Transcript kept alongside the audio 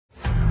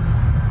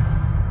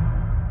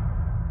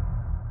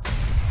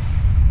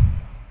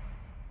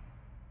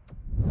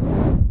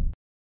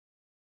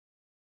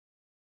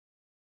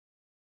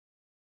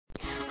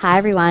Hi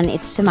everyone,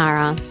 it's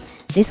Tamara.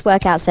 This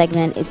workout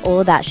segment is all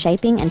about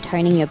shaping and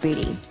toning your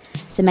booty.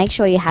 So make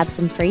sure you have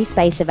some free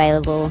space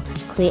available,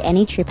 clear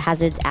any trip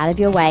hazards out of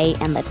your way,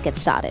 and let's get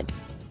started.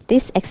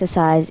 This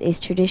exercise is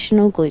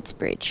traditional glutes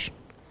bridge.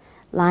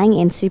 Lying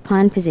in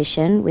supine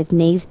position with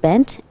knees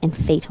bent and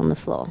feet on the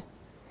floor.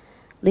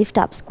 Lift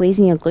up,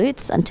 squeezing your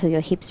glutes until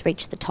your hips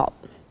reach the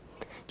top.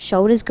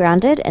 Shoulders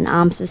grounded and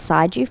arms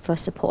beside you for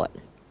support.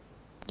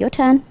 Your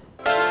turn.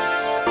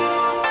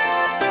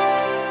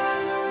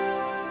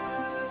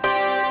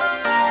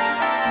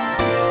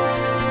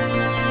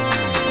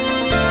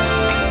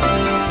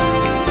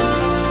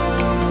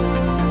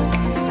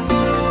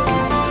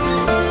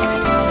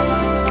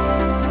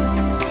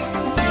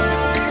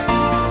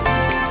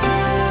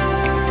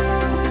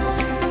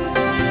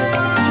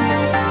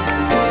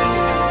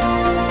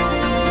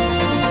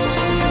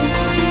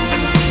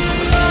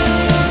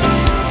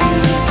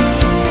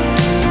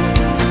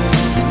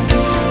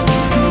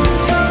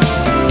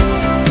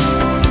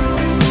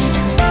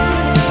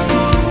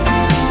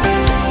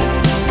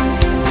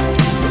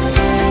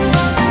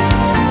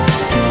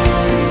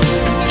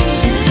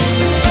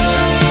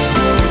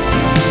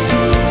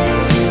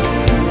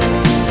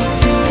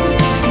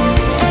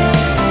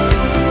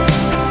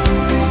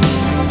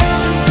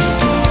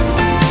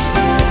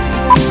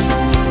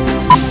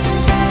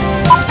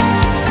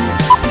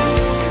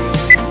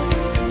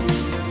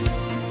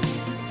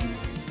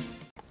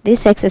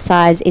 This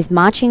exercise is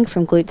marching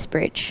from glutes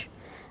bridge.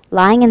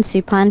 Lying in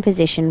supine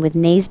position with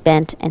knees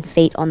bent and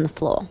feet on the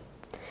floor.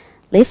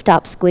 Lift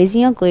up,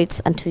 squeezing your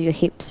glutes until your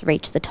hips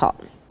reach the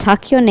top.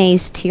 Tuck your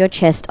knees to your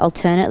chest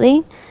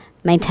alternately.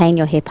 Maintain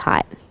your hip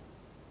height.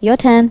 Your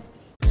turn.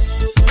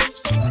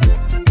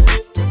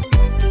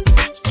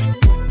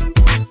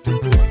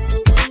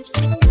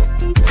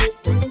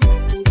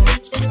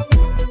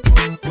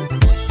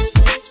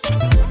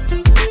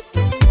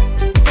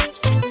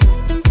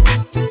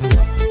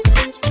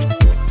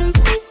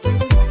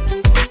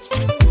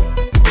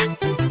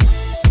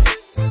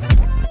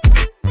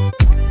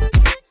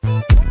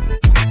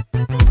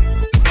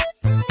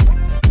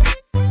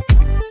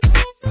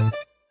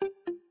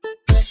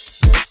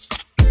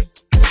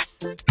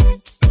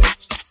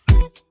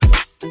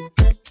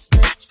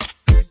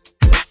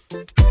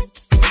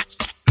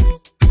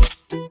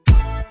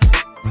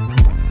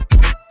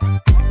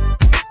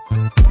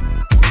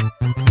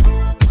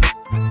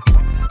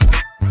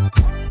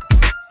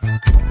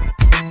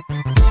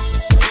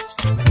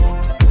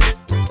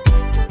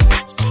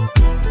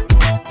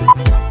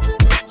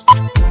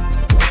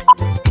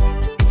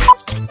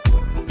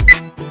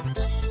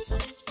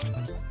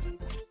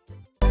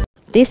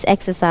 This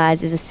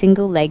exercise is a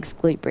single legs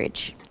glute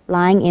bridge.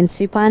 Lying in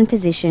supine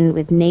position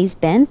with knees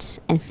bent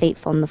and feet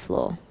on the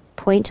floor.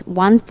 Point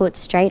one foot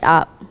straight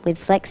up with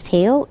flexed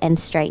heel and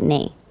straight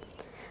knee.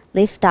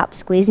 Lift up,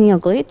 squeezing your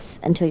glutes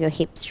until your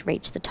hips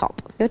reach the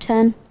top. Your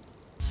turn.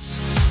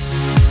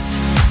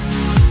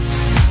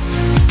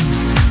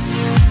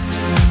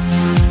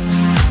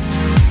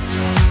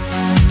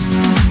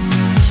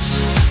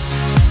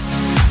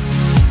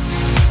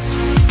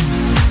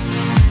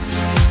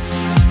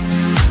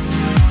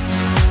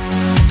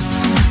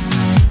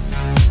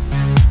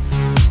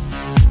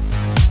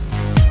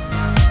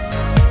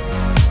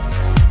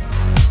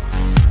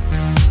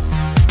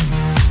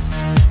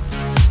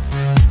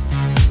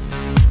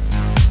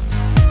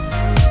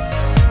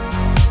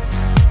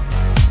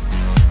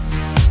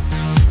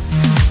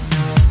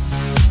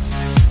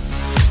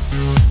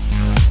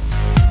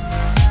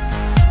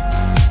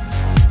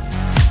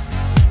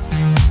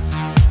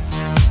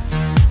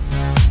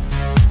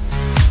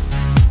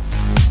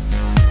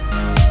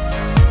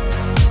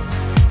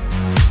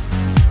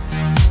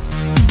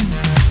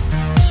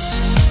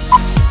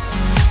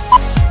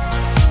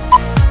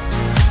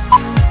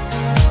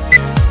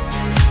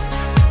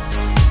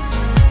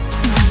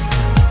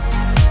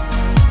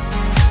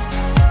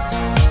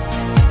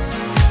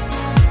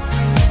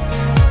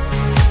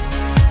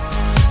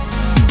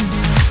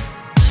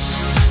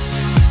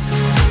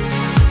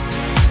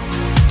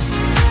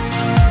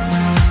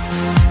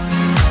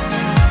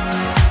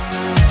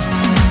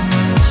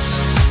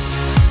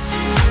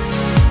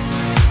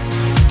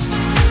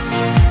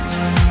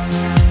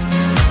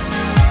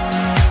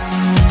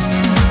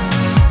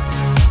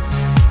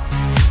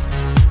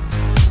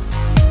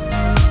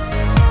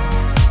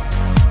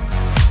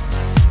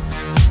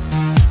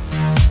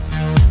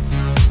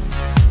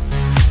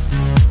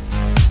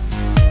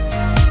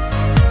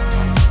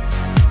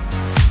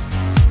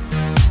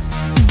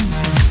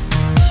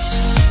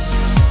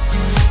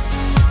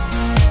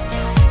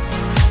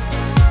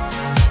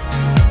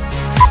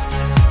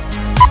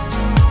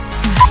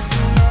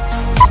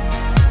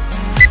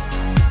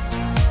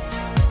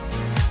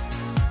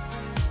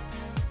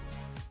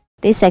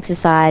 This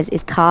exercise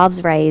is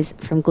calves raise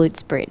from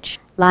glutes bridge.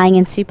 Lying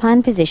in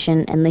supine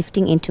position and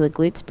lifting into a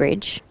glutes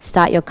bridge,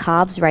 start your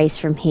calves raise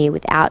from here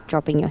without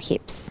dropping your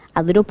hips.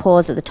 A little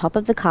pause at the top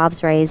of the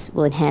calves raise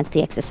will enhance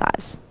the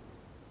exercise.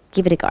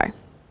 Give it a go.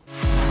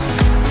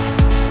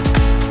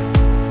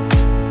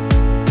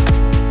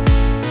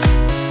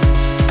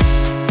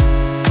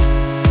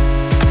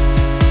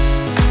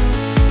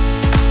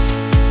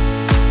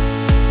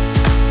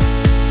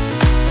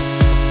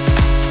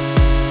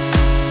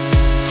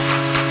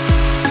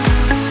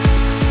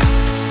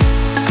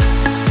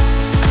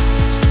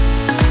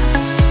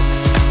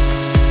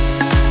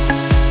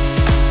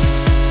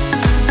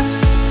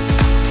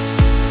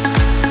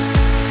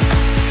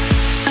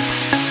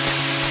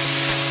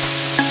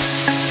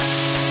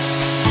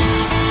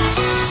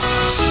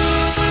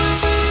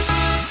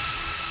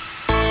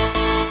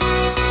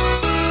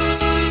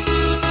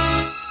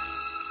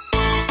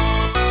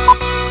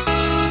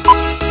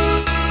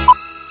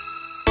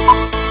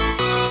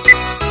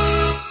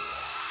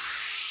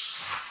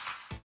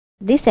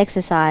 This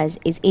exercise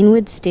is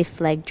inward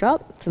stiff leg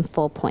drop from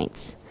 4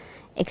 points.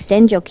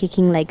 Extend your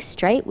kicking leg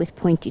straight with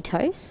pointy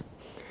toes.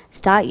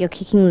 Start your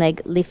kicking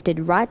leg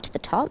lifted right to the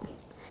top.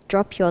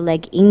 Drop your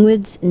leg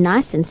inwards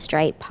nice and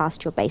straight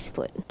past your base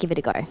foot. Give it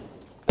a go.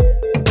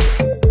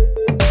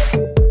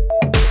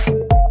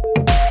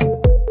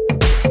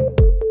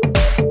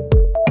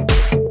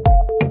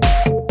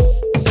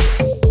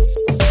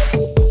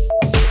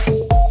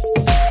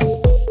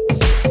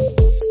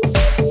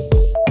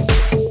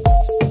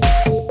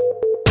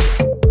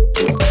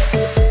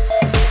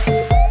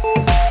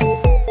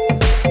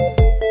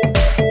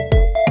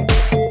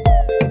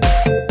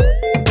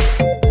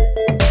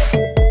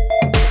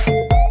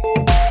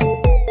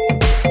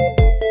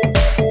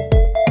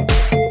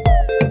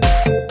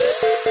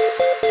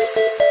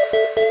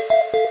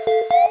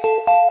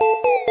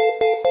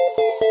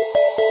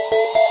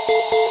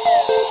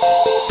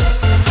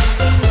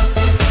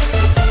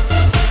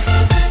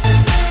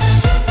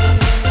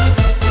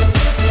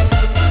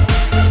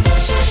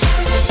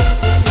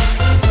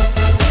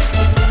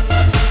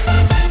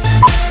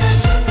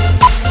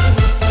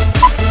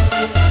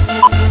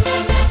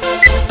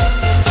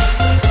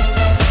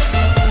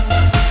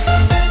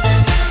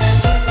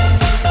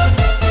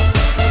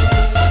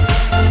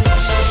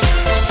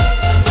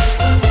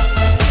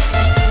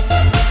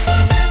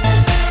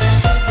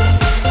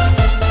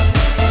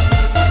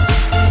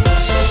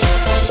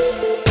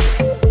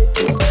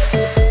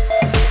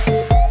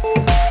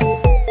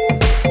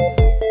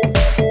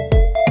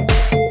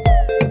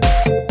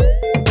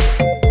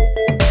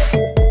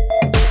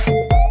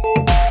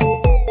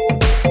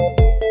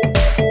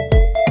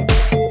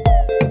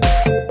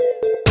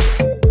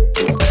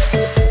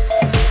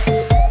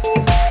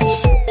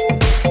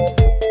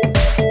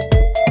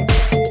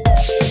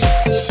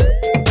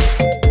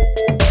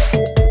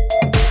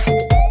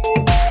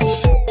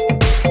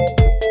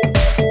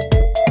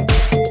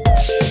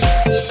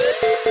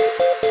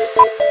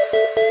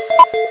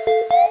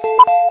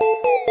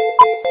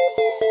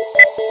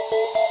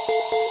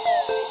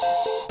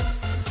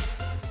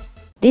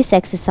 This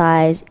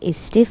exercise is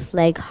stiff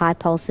leg high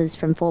pulses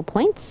from 4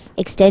 points.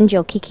 Extend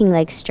your kicking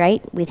leg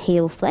straight with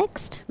heel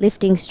flexed,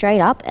 lifting straight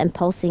up and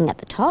pulsing at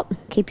the top.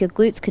 Keep your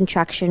glutes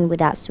contraction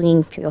without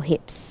swinging your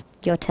hips.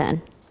 Your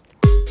turn.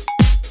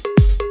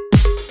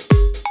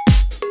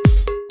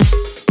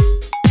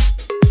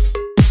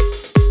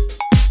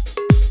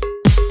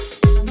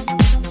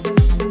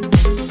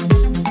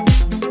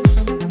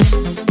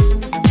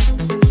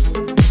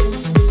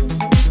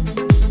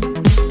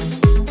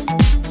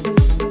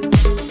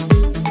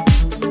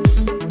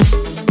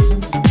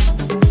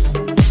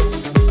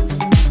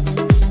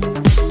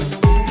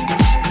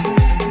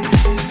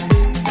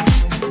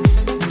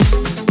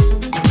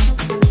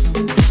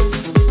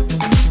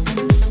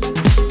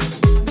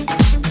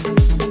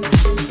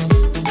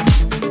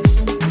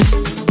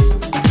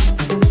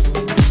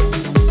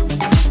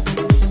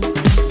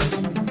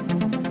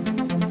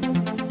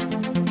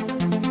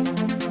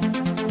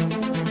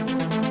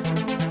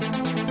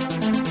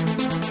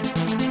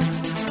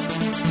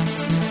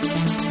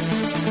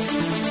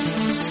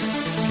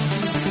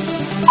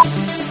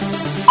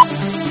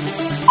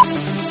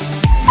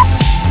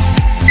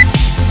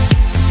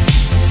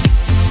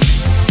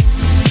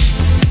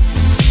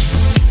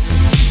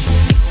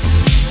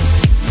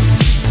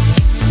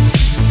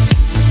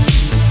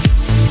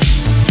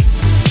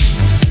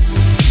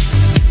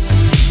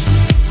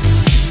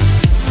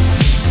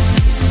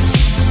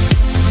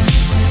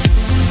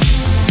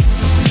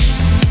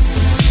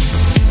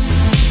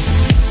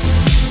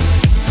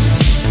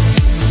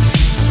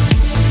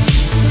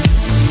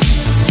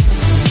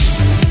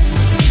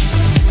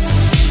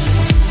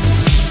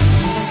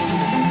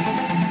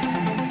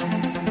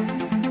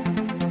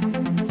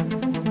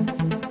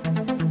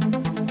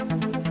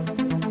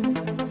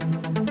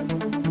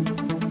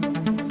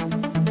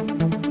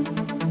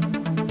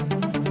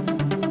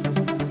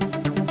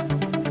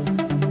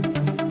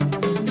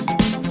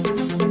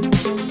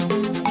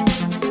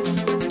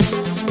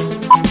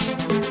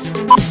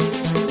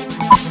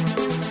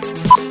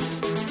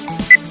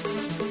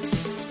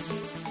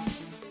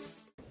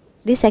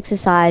 This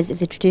exercise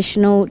is a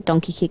traditional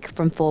donkey kick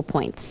from 4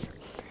 points.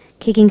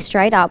 Kicking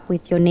straight up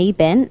with your knee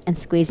bent and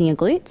squeezing your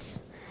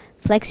glutes.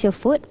 Flex your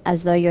foot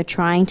as though you're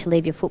trying to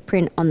leave your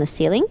footprint on the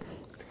ceiling.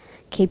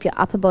 Keep your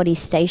upper body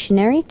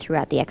stationary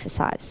throughout the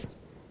exercise.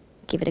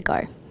 Give it a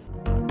go.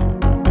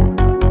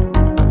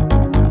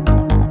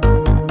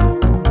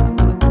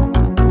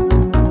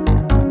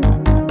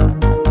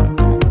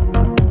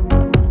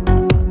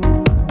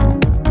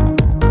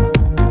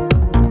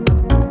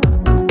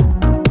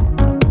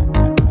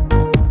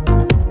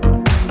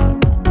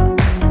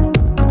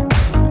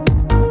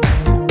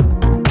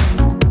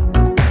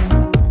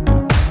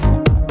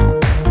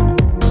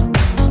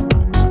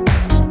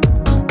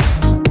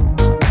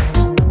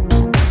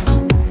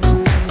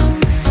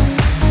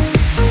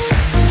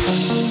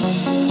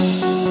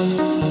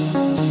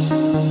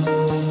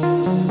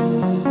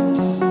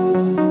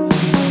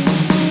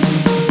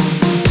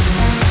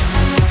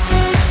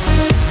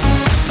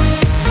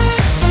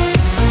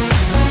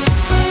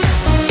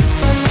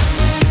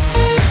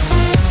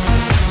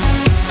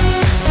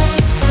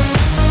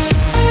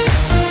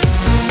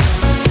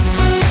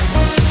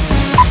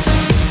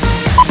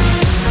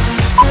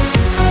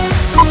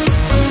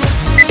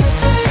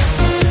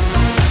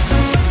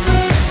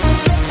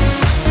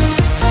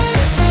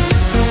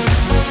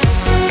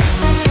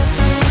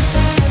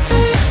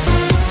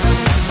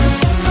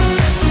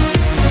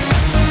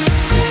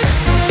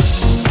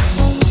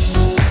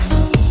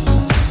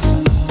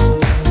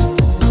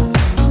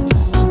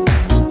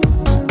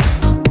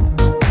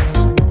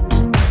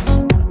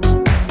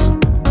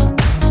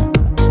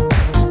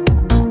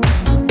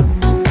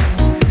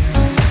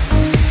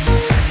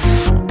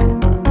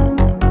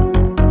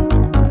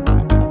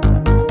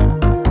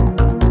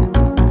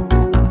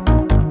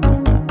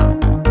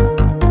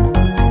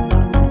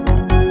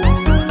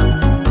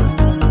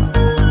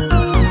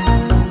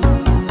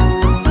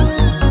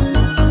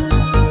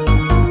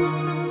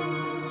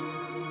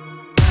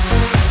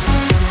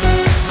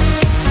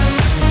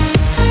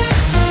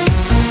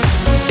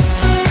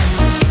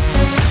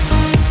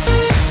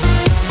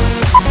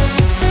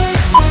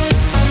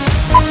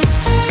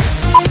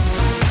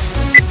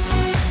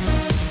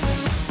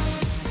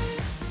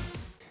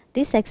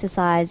 This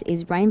exercise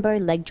is rainbow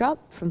leg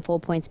drop from 4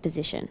 points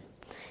position.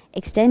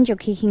 Extend your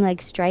kicking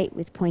leg straight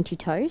with pointy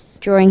toes,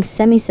 drawing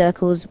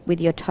semicircles with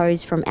your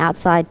toes from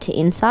outside to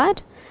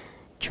inside.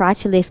 Try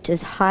to lift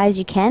as high as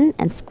you can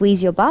and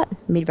squeeze your butt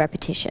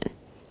mid-repetition.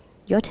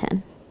 Your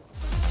turn.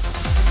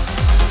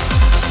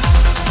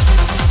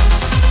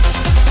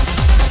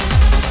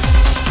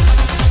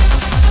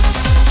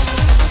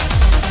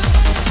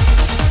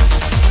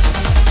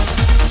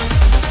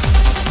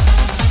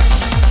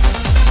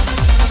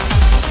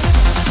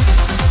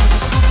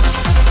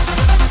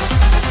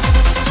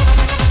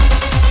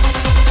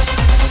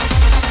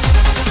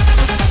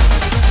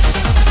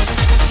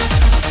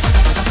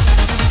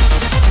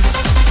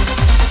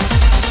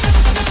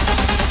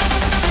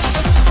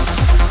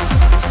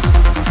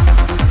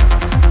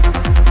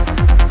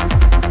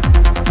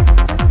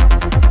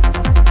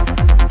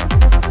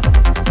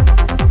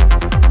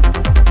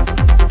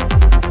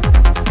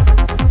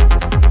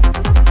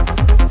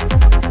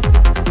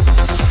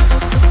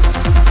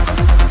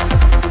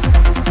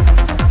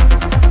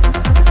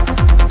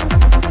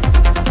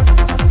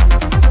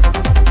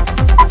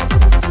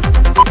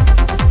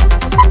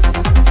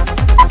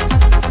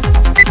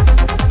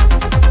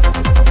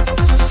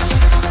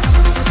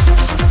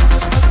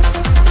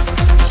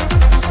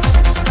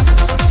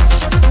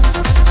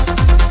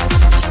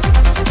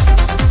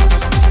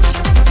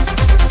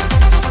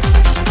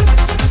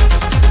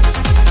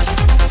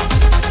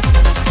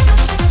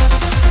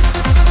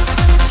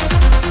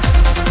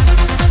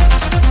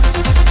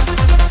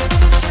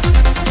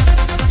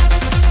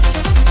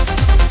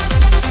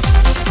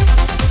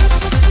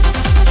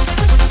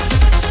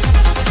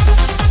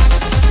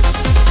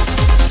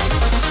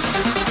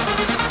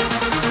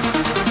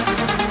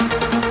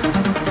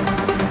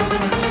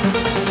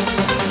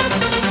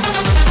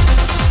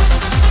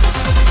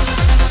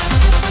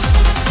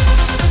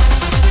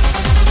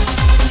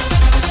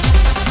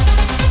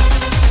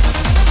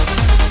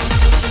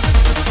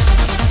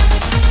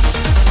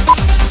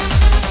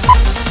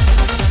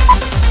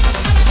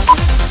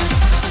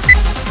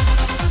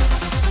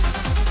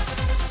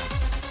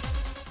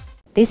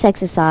 This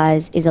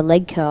exercise is a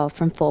leg curl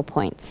from 4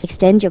 points.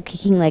 Extend your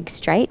kicking leg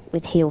straight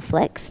with heel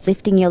flex,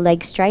 lifting your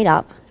leg straight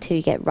up till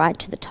you get right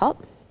to the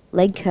top.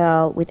 Leg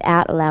curl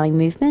without allowing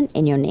movement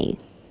in your knee.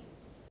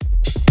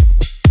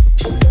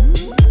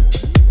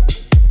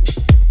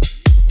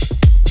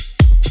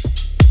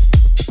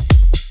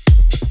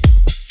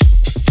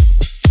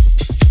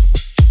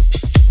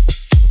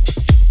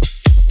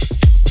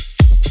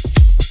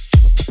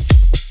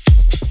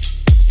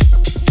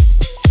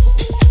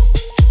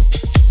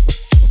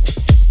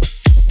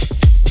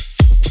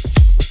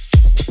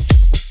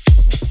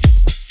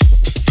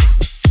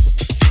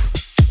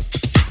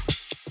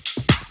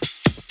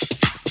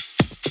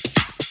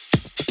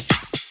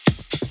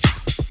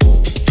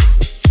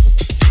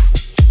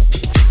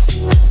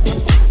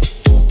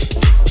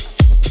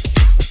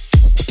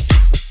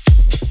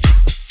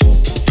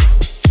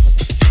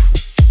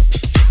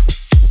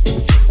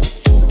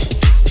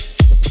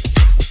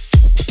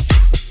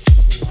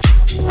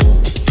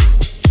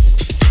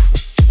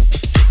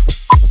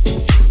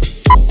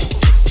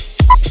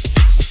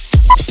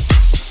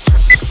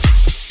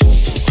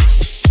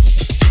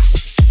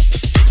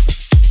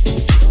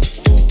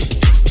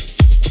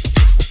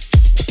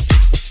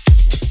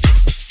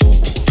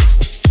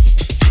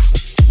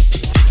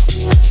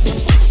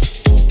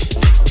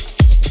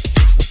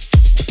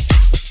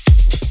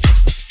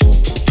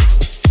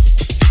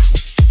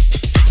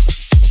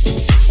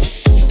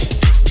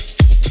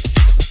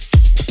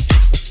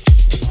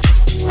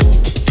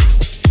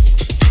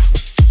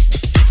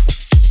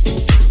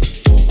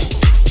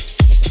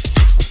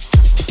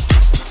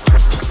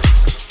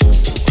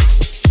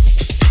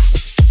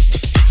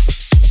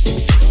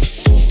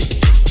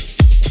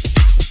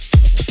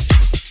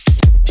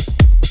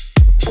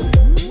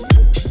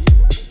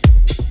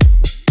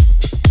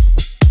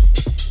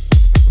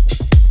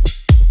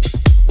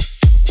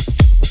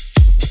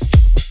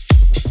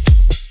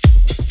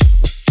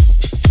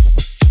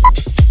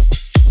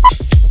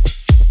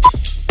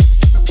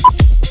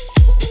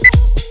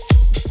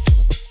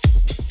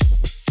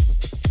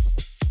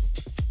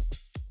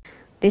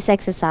 This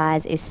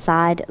exercise is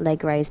side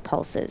leg raise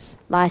pulses.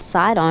 Lie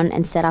side on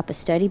and set up a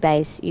sturdy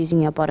base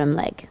using your bottom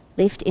leg.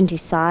 Lift into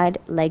side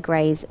leg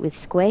raise with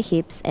square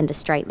hips and a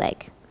straight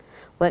leg.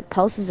 Work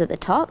pulses at the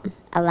top,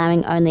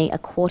 allowing only a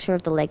quarter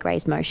of the leg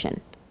raise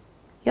motion.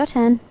 Your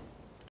turn.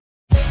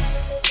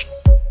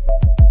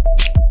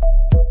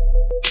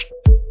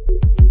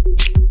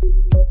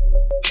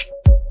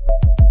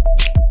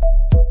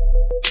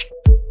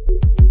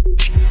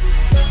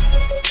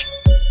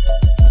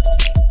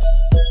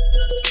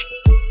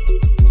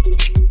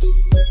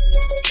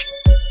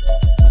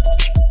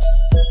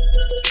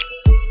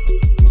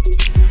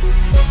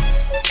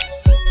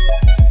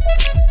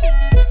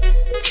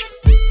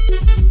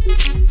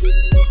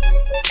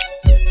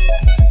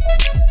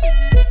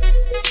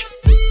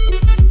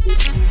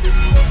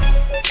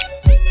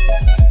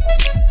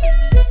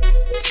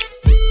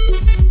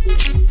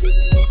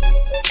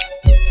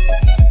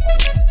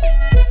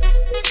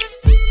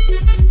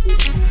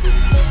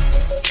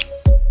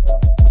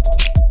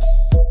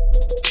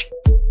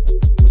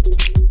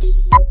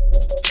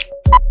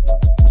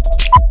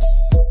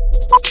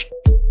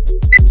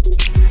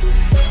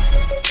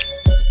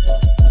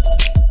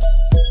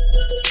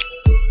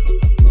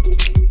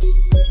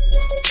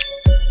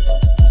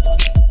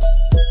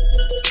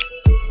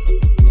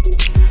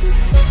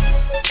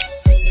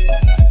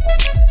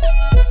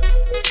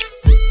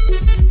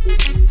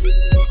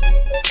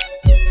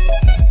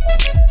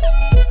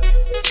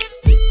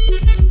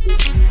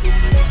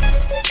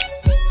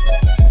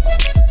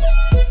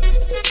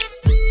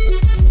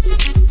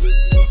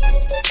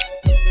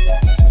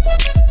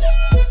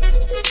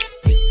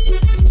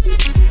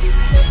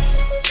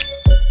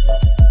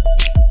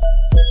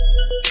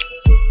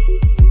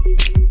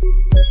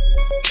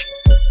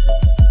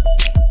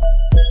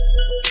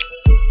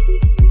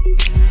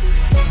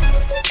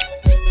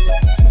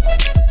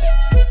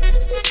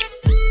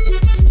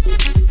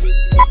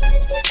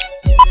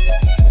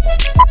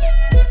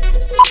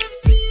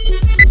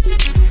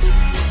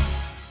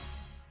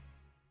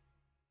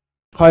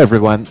 Hi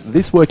everyone,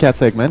 this workout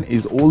segment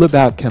is all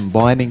about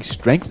combining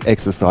strength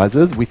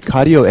exercises with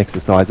cardio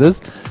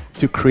exercises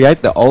to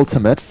create the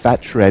ultimate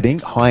fat shredding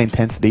high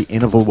intensity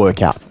interval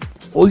workout.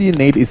 All you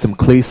need is some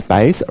clear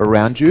space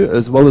around you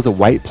as well as a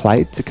weight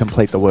plate to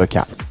complete the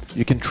workout.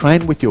 You can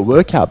train with your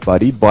workout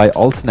buddy by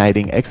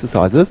alternating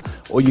exercises,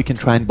 or you can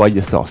train by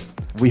yourself.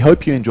 We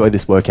hope you enjoy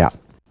this workout.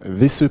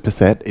 This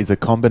superset is a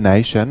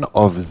combination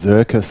of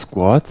Zercher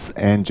squats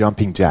and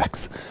jumping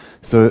jacks.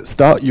 So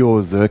start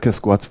your Zercher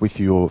squats with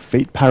your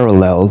feet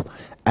parallel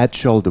at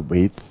shoulder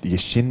width, your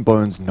shin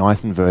bones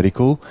nice and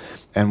vertical,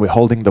 and we're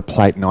holding the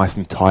plate nice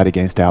and tight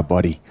against our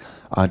body.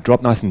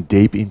 Drop nice and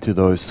deep into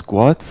those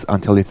squats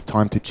until it's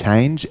time to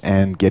change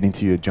and get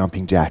into your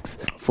jumping jacks.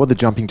 For the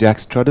jumping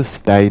jacks, try to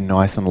stay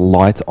nice and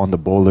light on the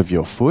ball of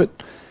your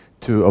foot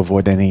to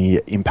avoid any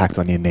impact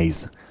on your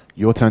knees.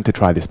 Your turn to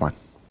try this one.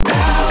 Now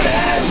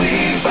that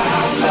we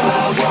found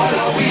love, what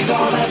are we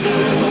gonna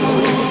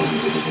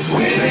do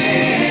with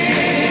it?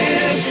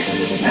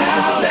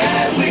 Now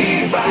that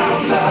we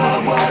found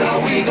love, what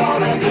are we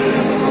gonna do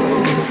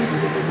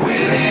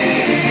with it?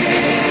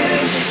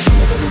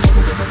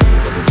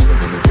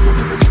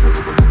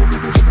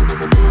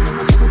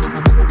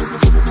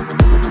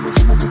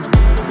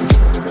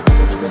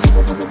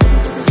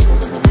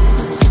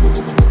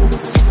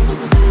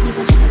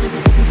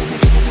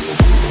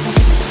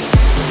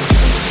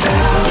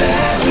 Now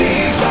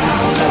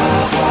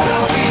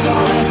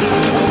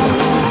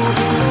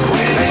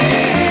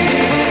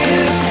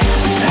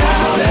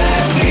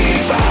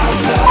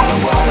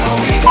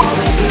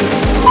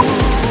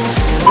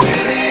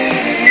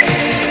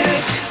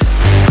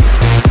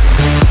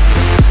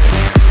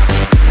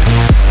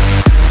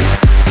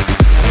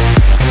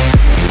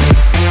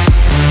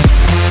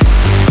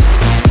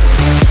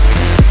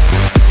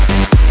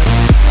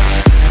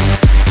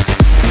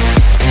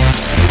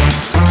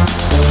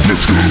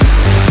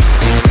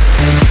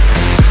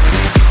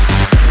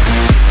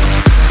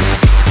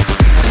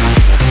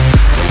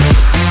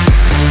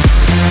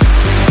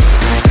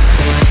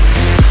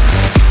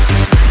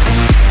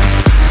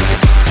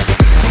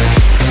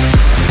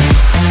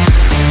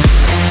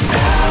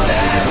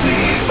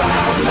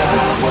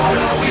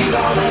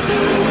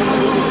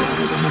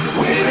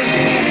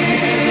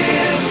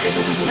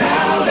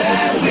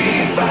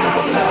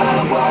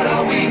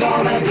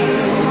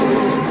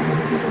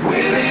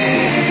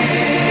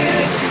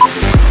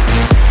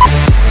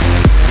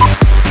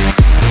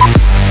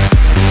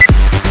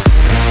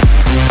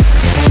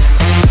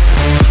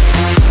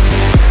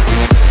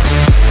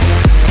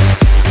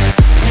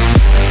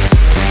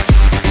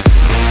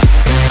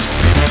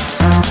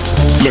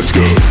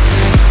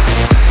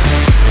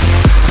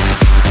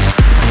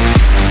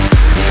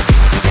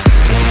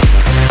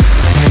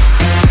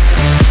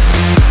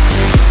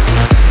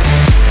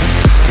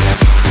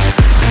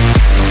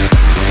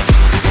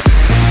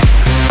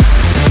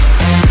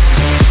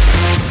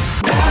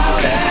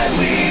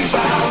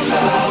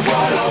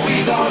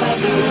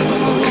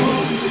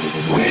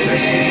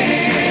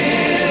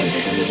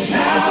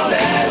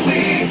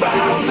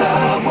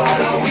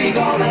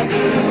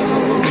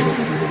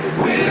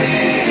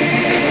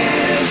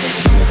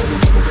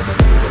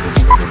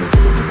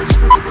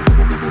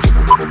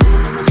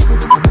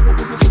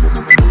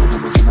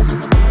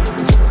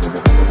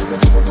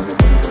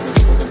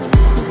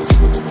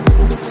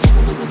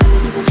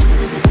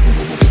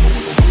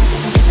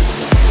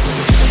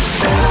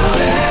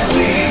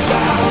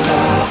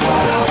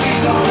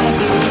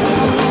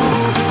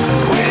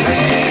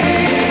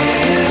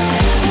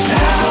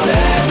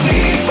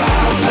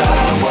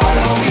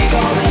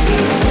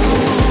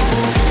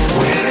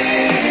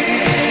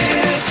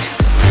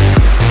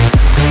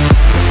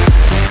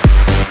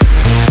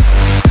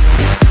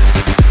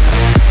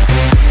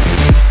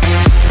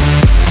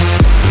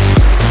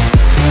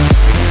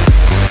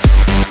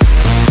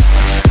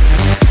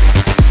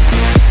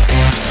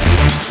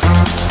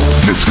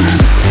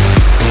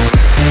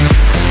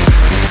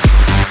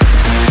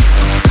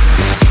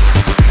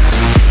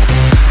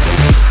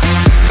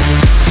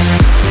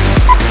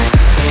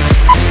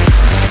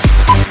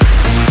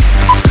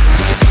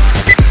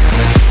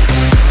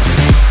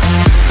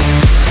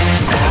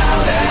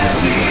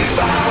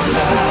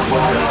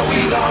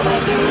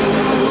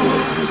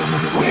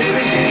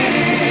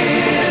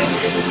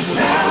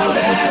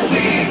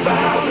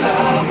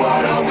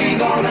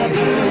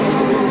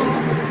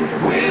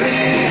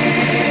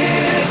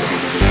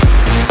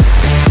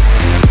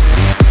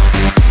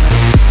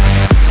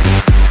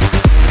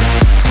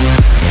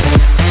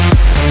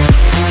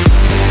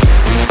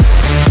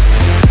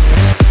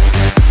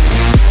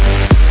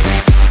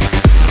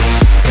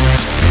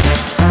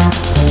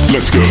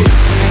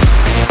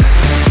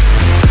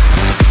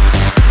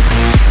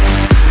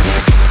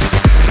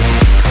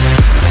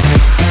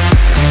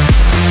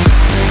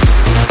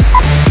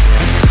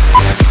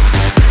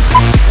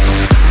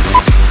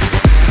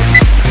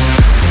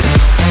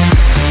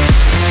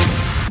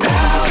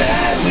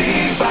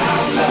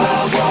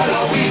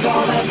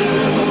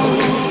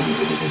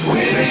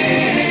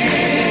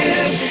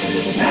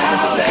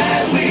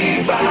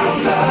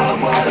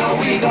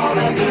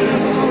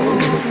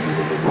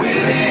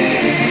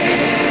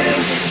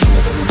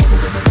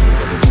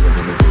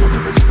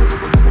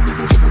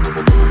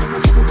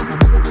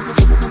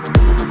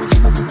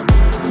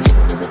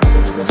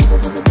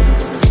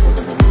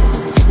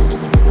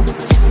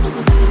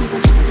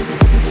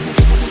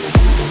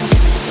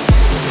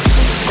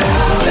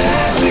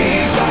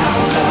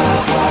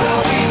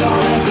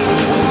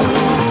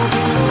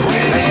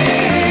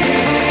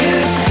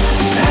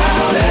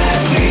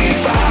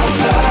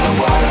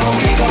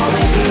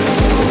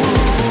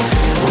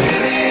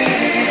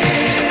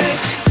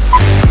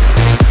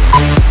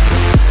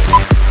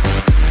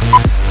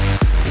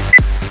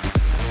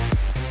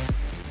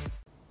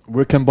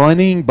We're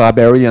combining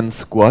barbarian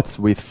squats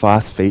with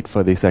fast feet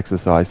for this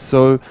exercise.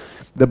 So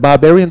the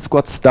barbarian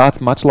squat starts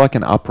much like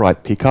an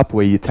upright pickup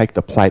where you take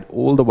the plate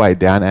all the way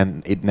down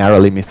and it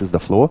narrowly misses the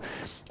floor.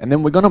 And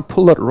then we're going to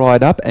pull it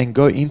right up and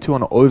go into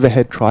an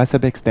overhead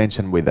tricep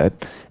extension with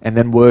it and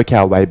then work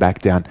our way back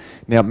down.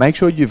 Now make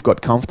sure you've got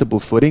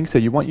comfortable footing, so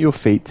you want your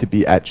feet to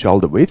be at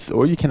shoulder width,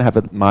 or you can have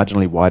it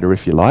marginally wider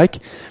if you like.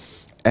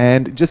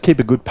 And just keep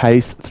a good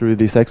pace through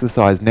this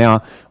exercise.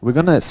 Now we're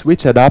going to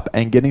switch it up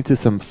and get into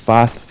some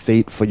fast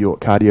feet for your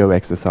cardio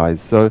exercise.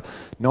 So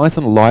nice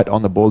and light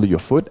on the ball of your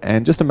foot,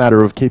 and just a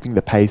matter of keeping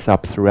the pace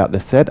up throughout the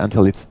set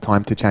until it's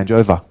time to change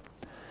over.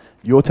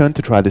 Your turn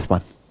to try this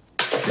one.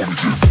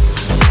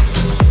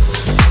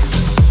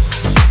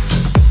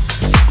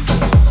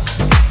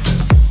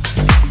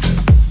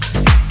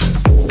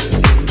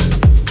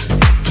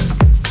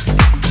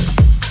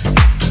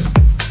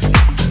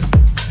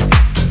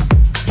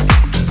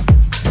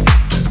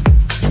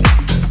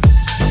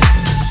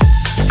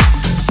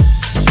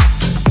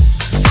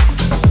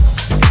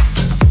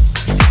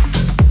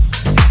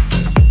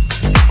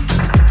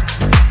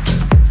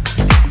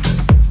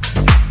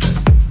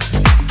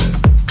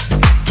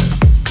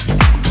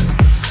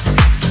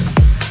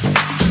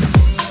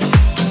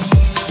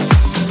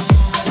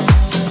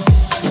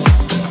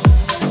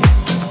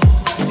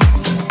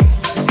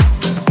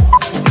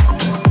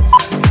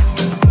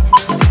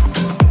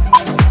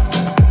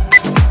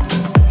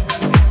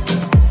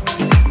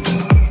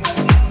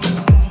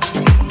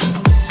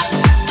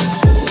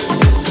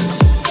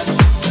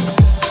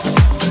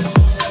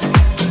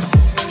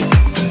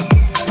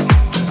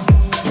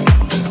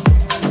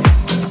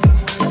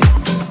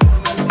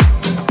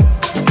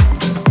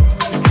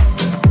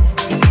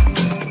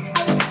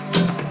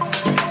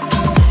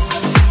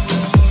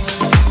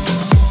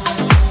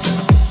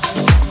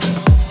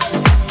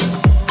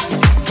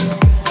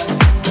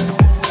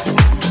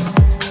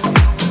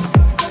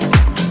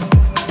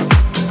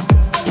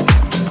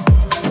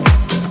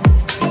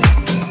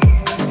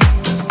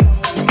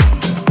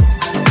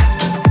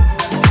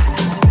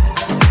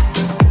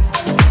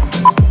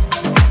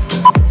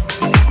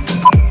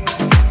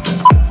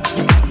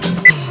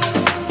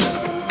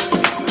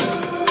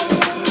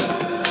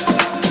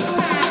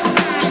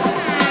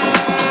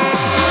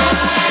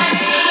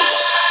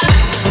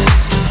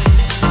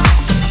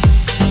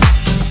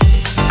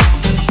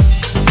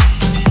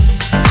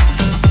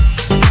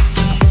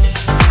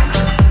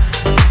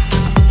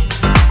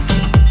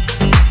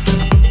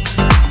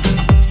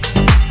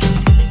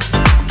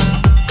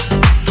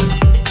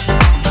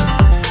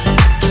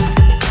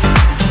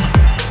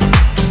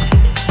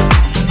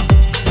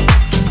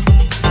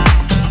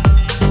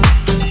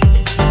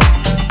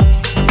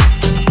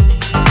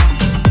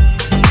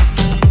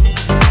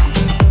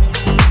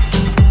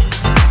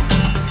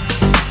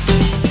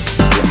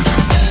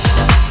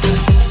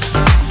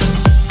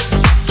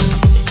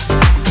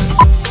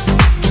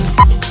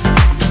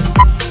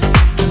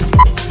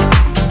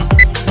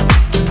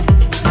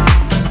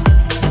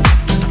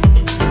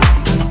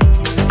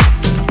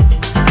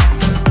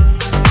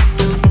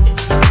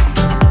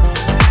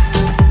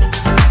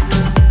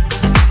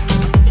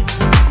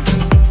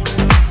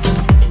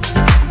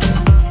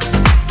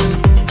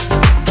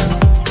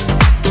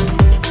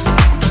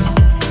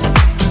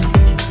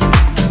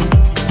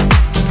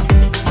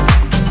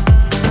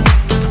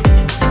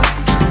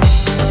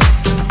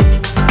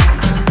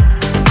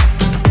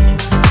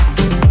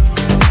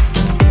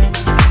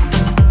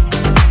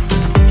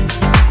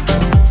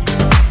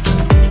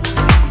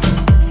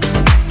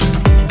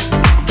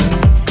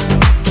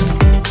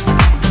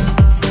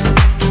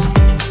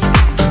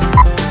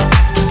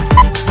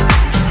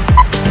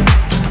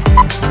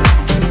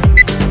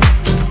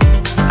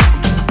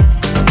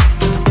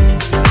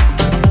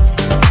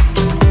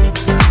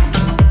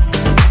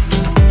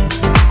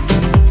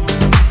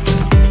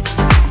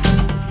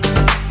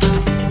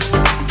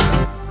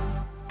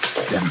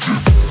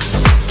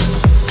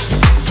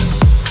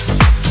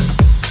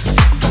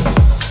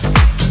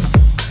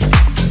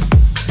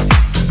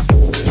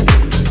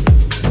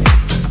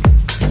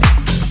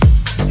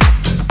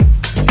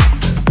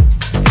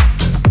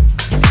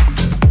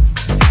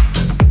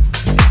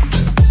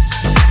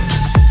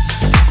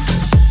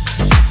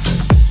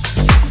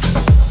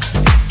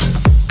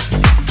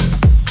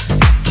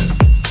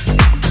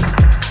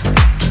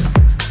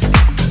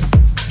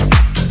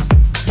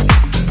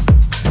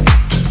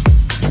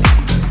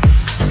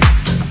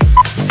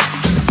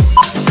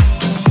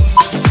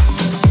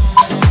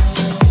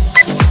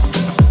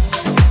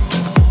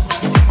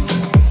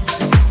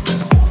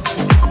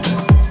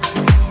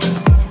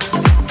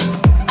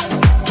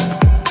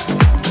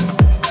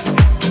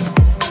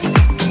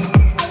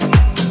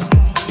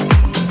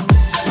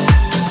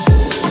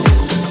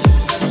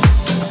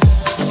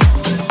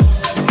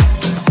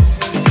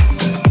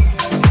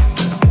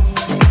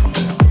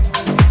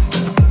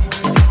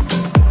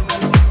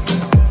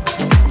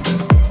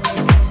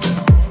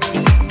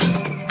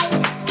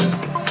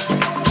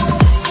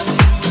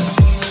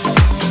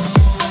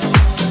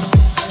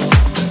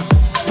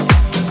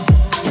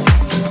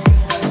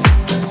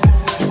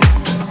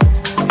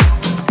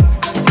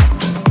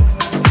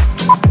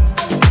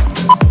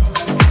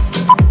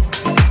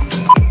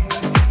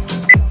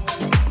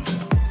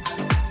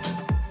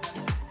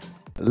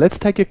 let's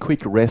take a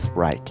quick rest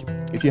break.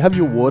 If you have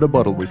your water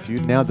bottle with you,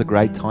 now's a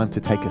great time to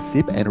take a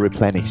sip and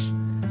replenish.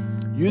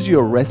 Use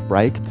your rest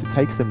break to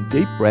take some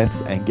deep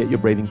breaths and get your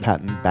breathing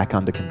pattern back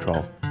under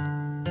control.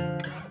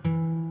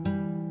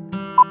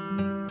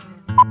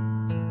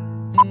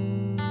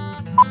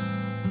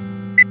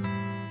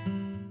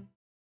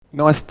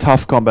 Nice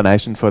tough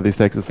combination for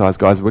this exercise,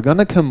 guys. We're going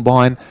to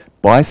combine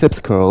biceps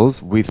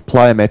curls with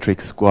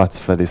plyometric squats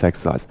for this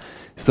exercise.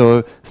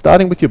 So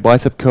starting with your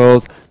bicep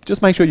curls,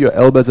 just make sure your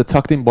elbows are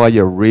tucked in by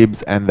your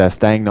ribs and they're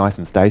staying nice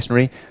and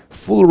stationary.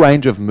 Full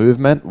range of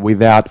movement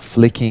without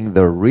flicking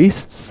the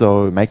wrists,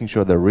 so making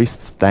sure the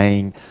wrist's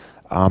staying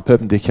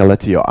perpendicular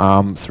to your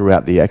arm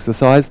throughout the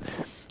exercise.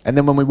 And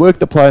then when we work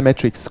the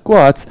plyometric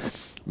squats,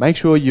 make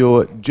sure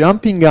you're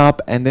jumping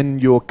up and then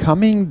you're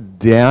coming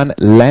down,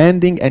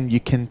 landing, and you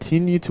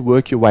continue to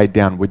work your way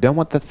down. We don't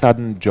want that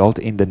sudden jolt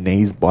in the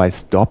knees by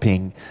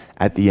stopping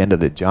at the end of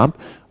the jump.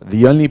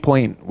 The only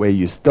point where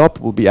you stop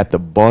will be at the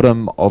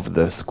bottom of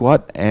the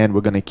squat, and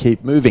we're going to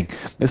keep moving.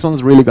 This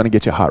one's really going to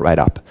get your heart rate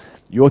up.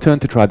 Your turn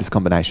to try this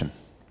combination.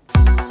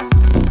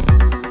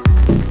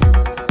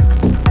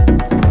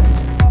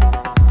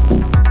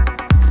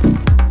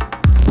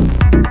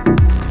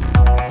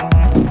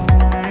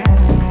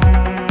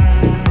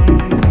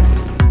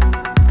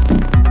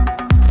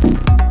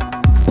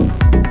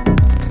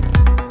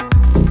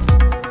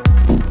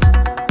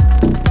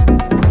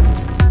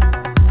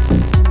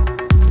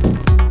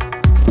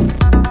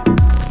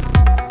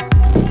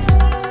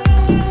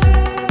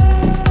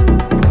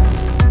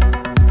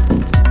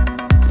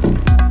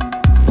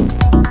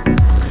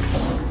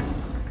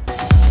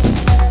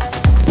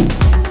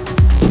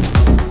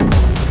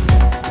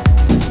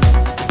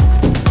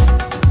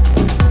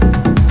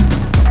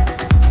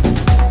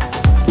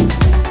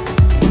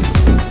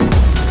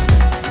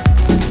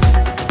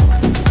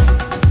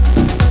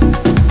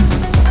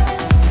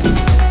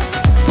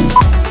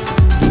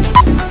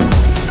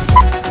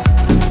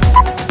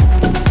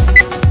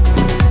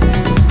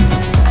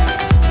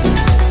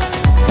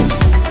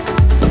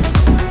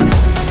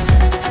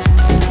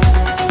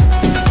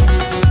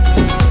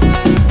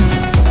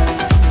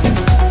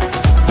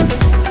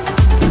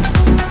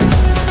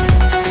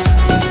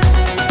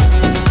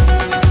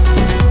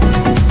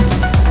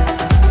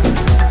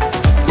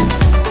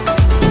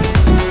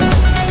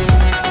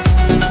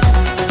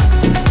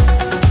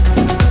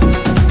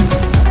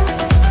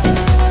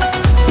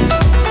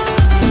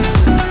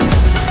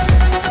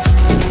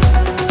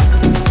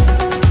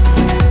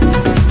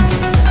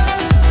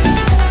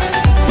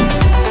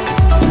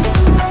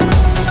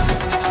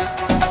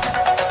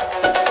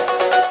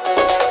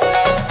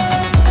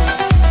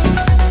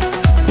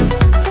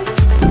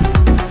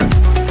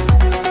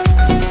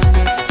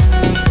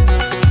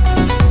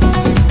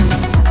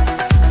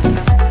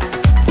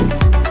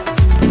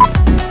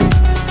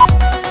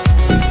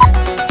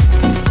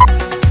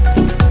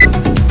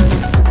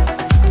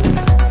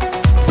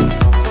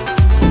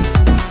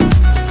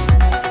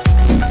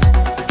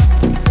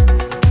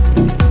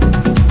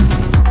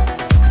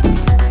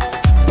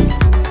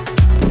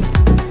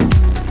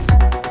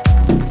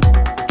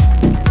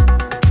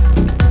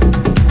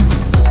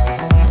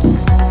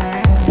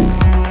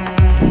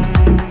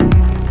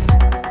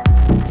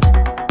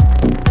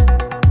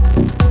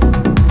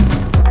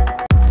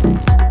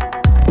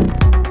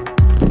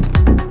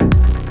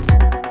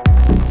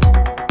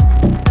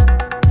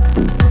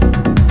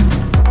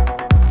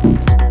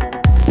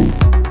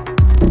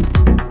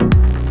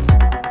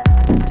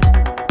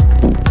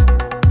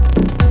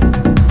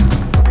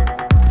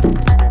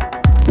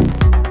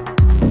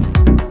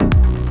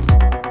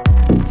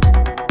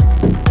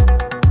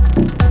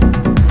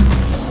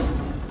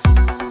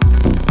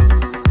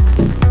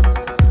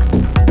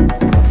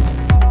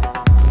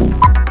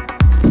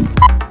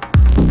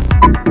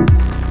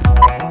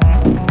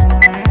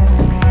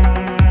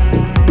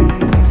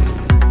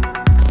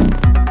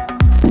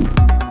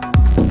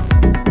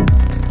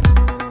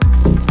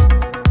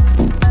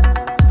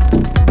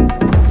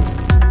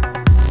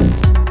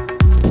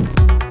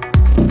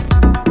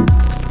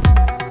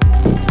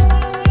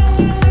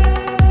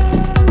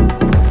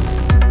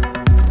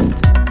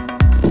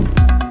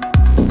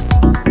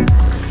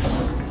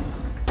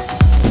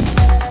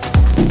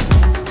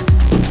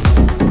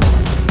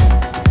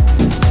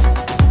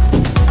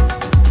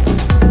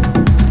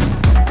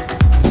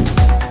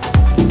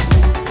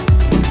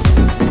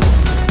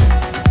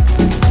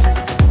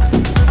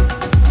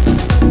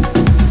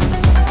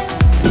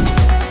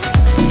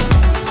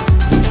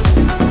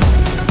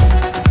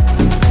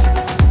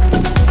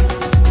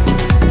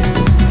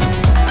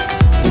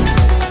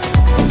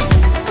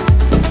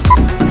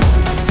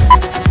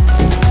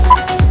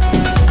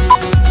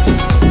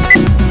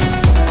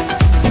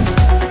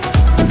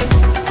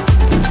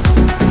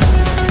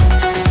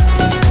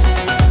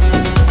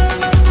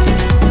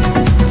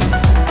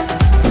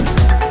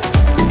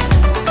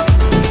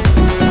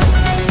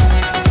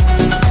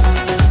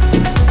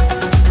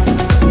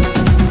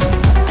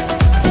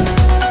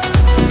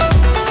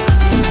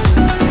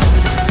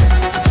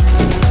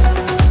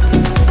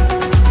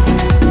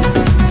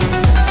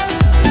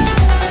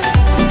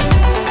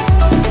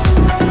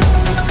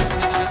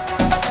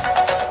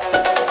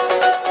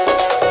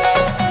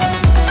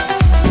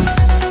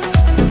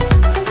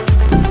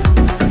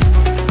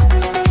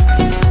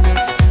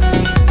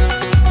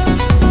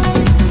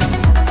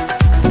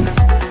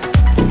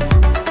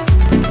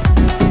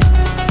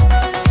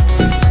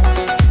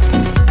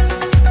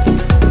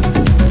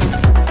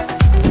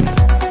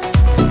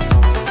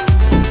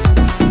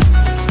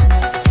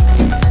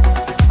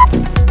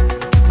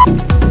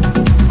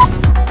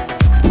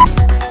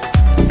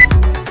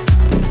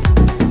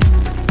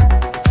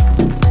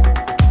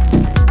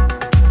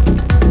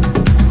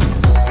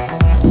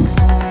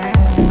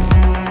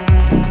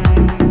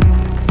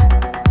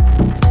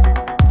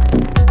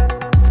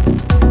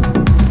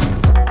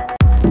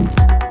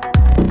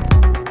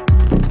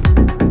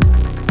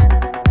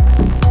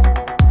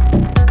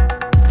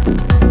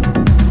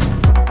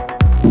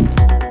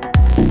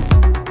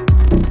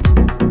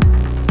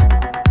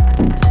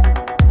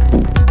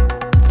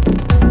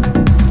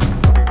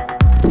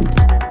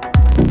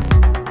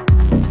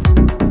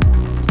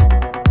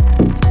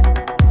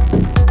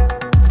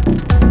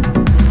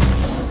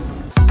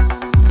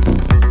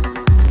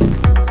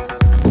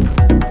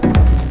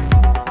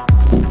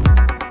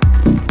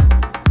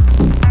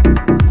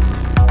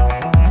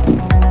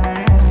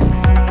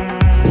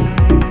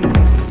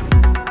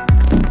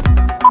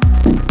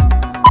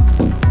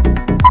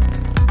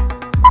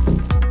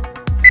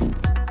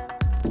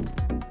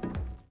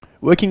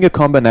 working a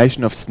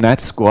combination of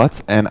snatch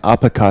squats and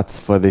uppercuts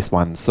for this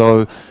one.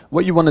 So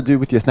what you want to do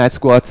with your snatch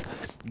squats,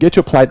 get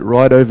your plate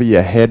right over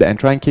your head and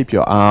try and keep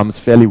your arms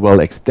fairly well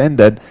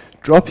extended,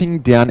 dropping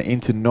down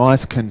into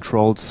nice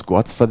controlled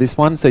squats for this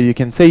one. So you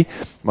can see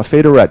my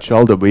feet are at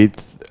shoulder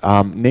width,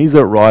 knees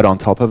are right on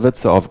top of it,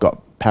 so I've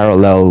got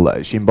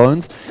parallel shin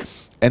bones,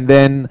 and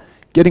then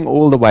getting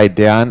all the way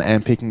down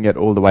and picking it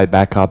all the way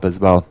back up as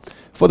well.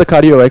 For the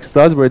cardio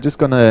exercise, we're just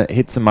going to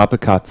hit some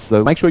uppercuts.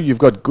 So make sure you've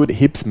got good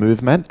hips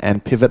movement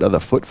and pivot of the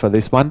foot for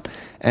this one.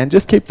 And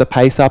just keep the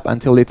pace up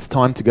until it's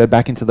time to go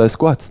back into those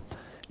squats.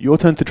 Your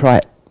turn to try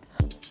it.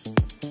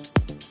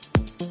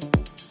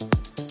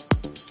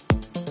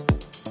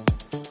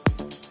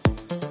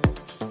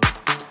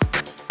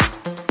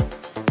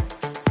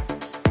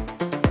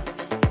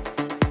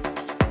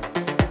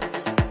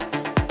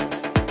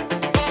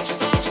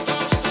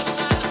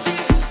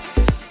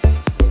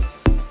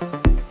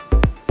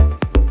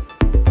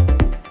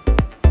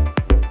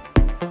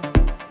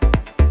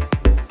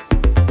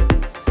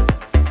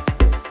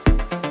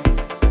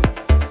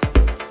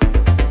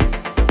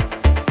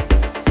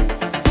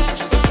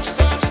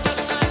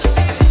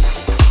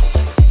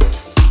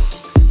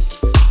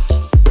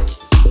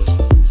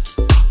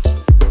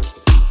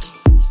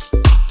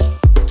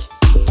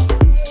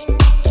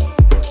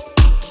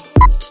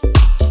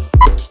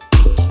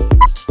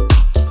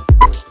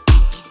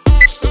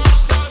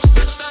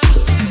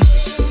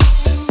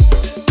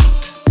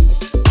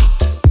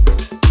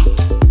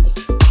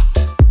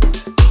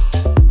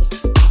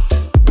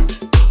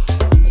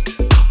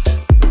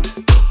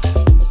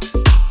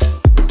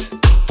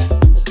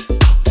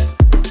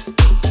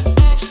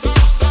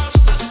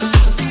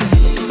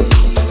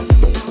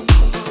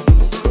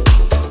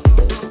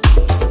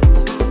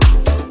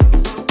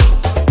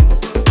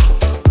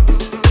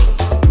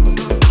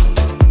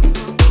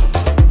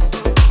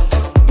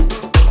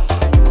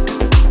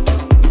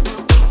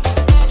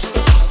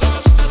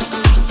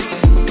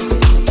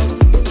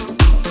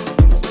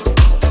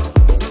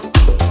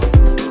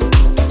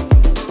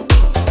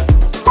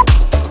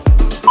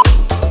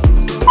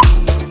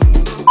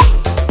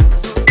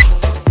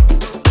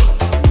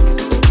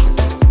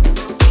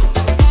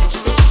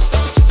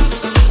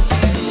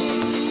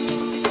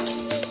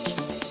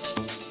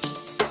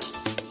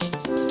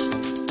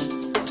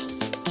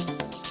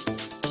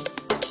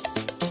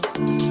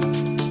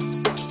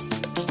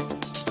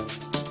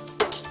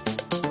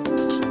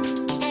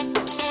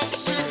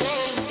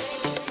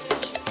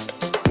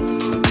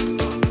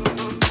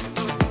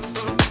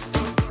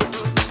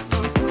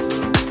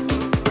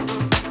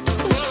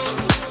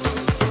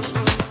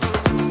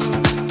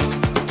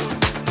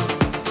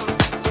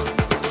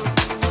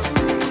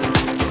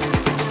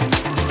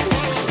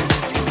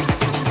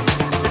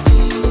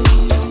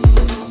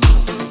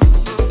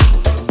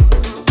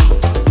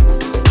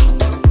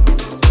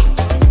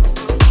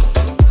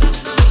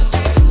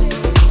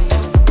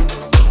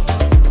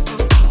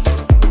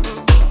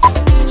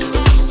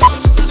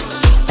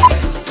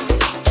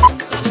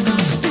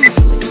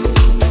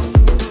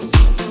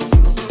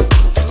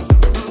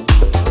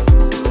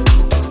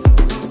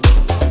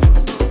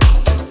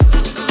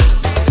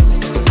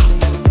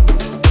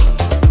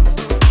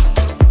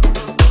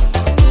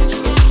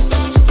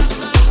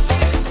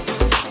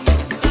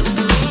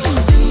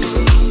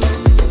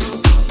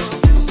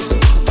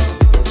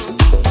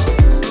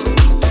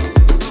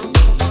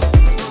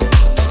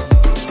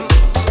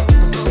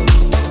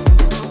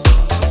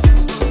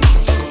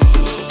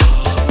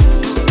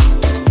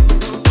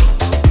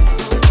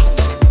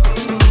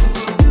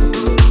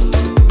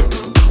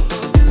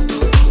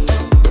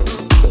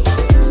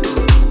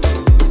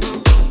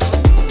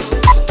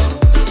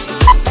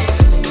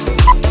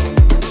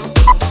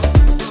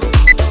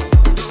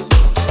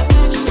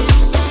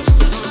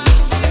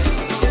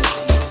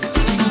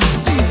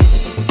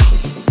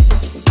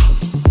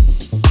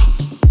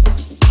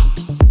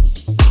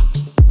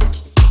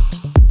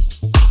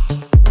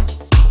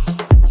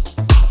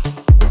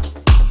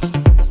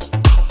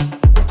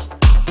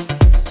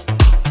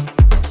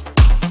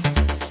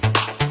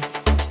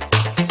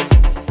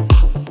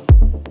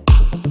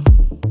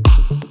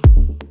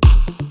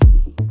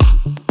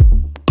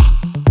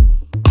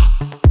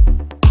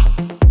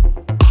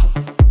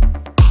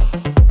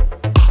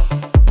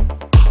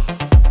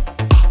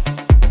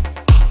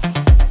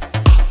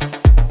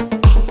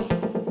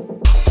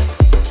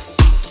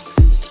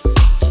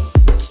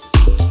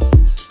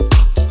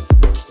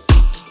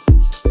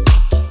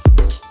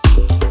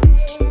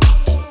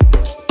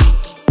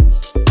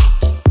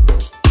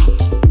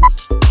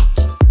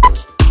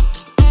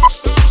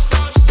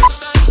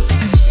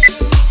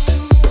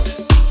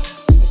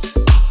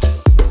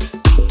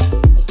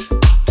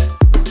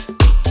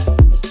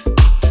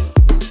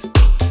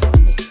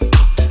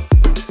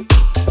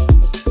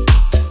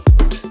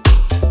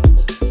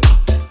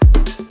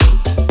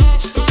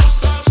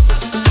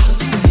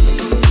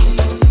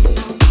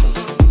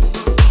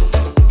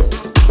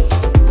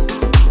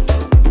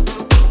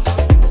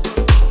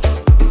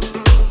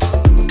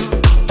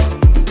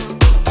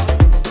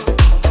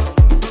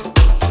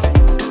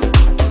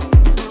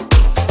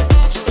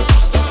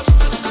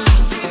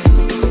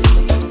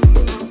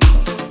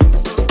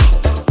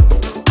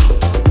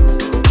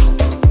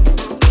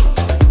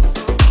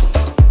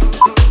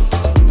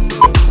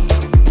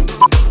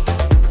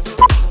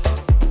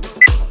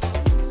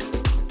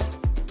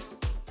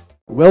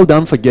 Well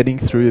done for getting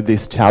through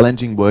this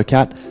challenging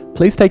workout.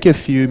 Please take a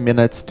few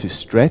minutes to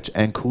stretch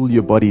and cool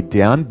your body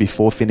down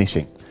before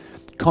finishing.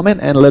 Comment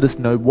and let us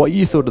know what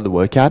you thought of the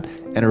workout,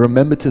 and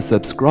remember to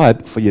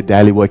subscribe for your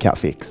daily workout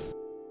fix.